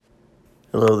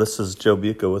Hello, this is Joe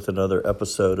Buca with another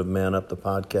episode of Man Up, the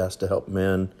podcast to help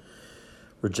men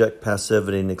reject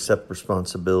passivity and accept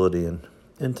responsibility.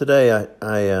 And today,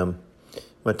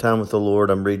 my time with the Lord,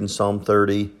 I'm reading Psalm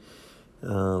 30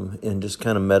 and just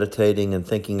kind of meditating and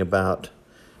thinking about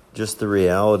just the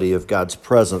reality of God's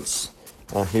presence.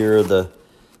 Here,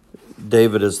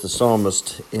 David is the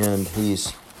psalmist, and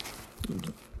he's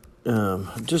the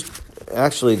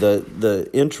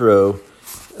intro.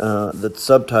 The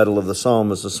subtitle of the psalm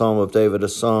is the Psalm of David, a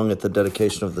song at the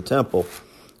dedication of the temple,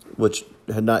 which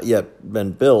had not yet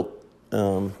been built,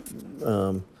 was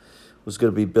going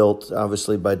to be built,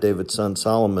 obviously, by David's son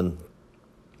Solomon.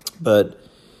 But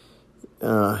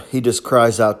he just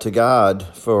cries out to God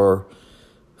for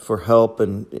help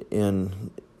and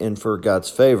for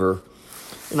God's favor.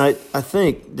 And I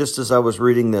think, just as I was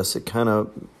reading this, it kind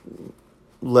of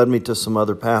led me to some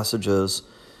other passages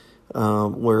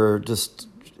where just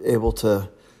able to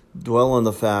dwell on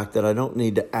the fact that I don't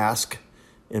need to ask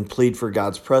and plead for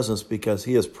God's presence because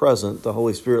He is present. The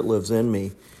Holy Spirit lives in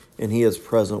me, and He is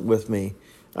present with me.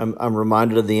 I'm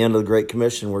reminded of the end of the Great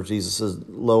Commission where Jesus says,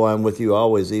 "Lo, I am with you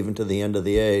always, even to the end of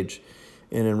the age."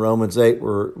 And in Romans 8,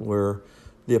 where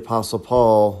the Apostle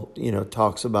Paul,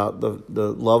 talks about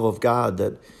the love of God,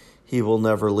 that He will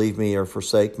never leave me or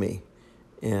forsake me,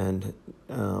 and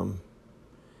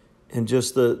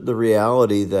just the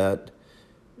reality that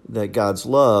God's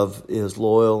love is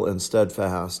loyal and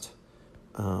steadfast.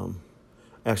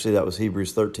 Actually, that was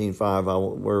Hebrews 13:5,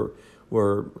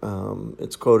 where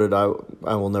it's quoted, I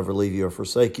will never leave you or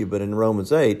forsake you. But in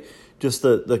Romans 8, just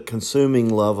the consuming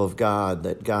love of God,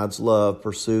 that God's love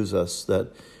pursues us,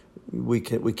 that we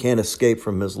can't escape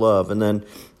from His love. And then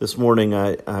this morning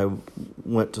I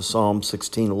went to Psalm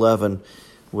 16:11,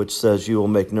 which says, "You will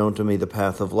make known to me the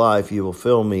path of life. You will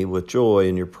fill me with joy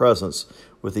in your presence,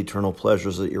 with eternal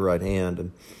pleasures at your right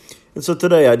hand." And so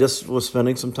today I just was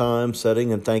spending some time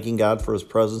sitting and thanking God for His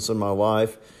presence in my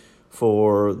life,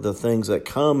 for the things that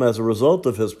come as a result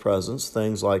of His presence,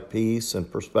 things like peace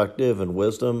and perspective and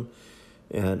wisdom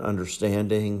and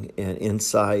understanding and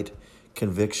insight,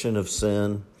 conviction of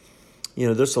sin.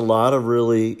 There's a lot of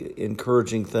really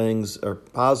encouraging things, or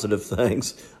positive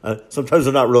things. Sometimes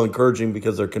they're not real encouraging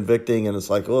because they're convicting, and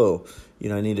it's like, oh,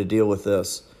 I need to deal with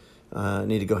this. I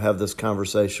need to go have this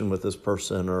conversation with this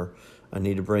person, or I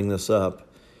need to bring this up.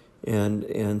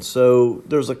 And so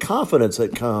there's a confidence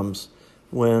that comes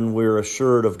when we're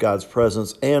assured of God's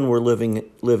presence and we're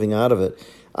living out of it.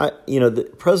 The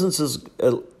presence is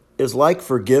like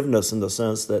forgiveness in the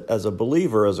sense that as a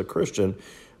believer, as a Christian,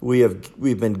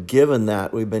 we've been given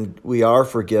that. We are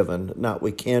forgiven. Not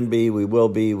we can be, we will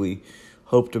be, we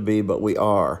hope to be, but we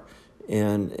are.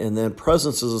 And then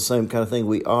presence is the same kind of thing.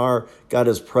 God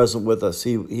is present with us.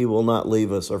 He will not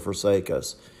leave us or forsake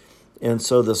us. And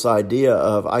so this idea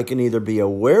of I can either be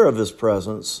aware of His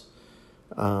presence,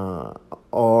 and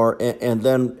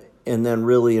then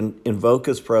really invoke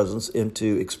His presence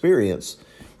into experience.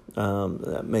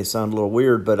 That may sound a little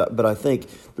weird, but I think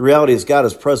the reality is God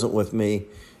is present with me.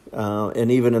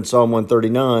 And even in Psalm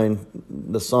 139,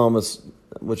 the psalmist,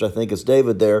 which I think is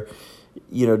David there,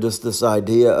 just this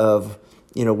idea of,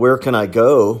 where can I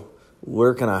go?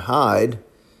 Where can I hide?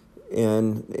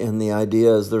 And the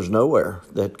idea is there's nowhere,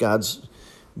 that God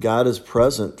is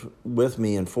present with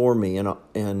me and for me.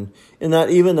 And that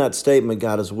even that statement,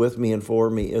 God is with me and for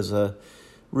me, is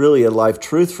really a life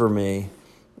truth for me.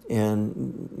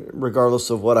 And regardless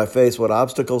of what I face, what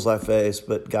obstacles I face,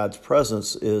 but God's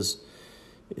presence is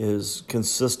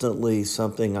consistently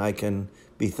something I can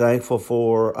be thankful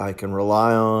for, I can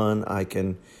rely on, I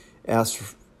can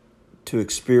ask to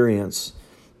experience.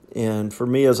 And for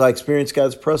me, as I experience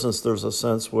God's presence, there's a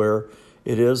sense where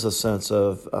it is a sense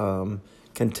of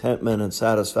contentment and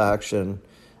satisfaction.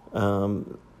 Like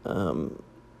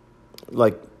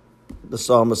the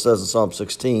psalmist says in Psalm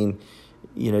 16,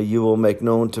 you will make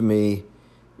known to me,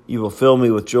 you will fill me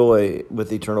with joy,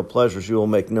 with eternal pleasures. You will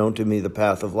make known to me the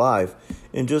path of life.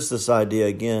 And just this idea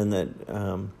again that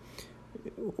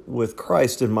with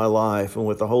Christ in my life and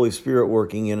with the Holy Spirit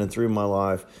working in and through my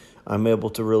life, I'm able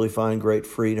to really find great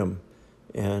freedom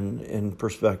and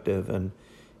perspective. And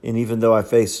even though I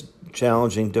face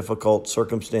challenging, difficult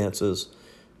circumstances,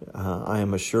 I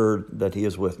am assured that He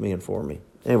is with me and for me.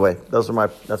 Anyway, that's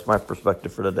my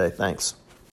perspective for today. Thanks.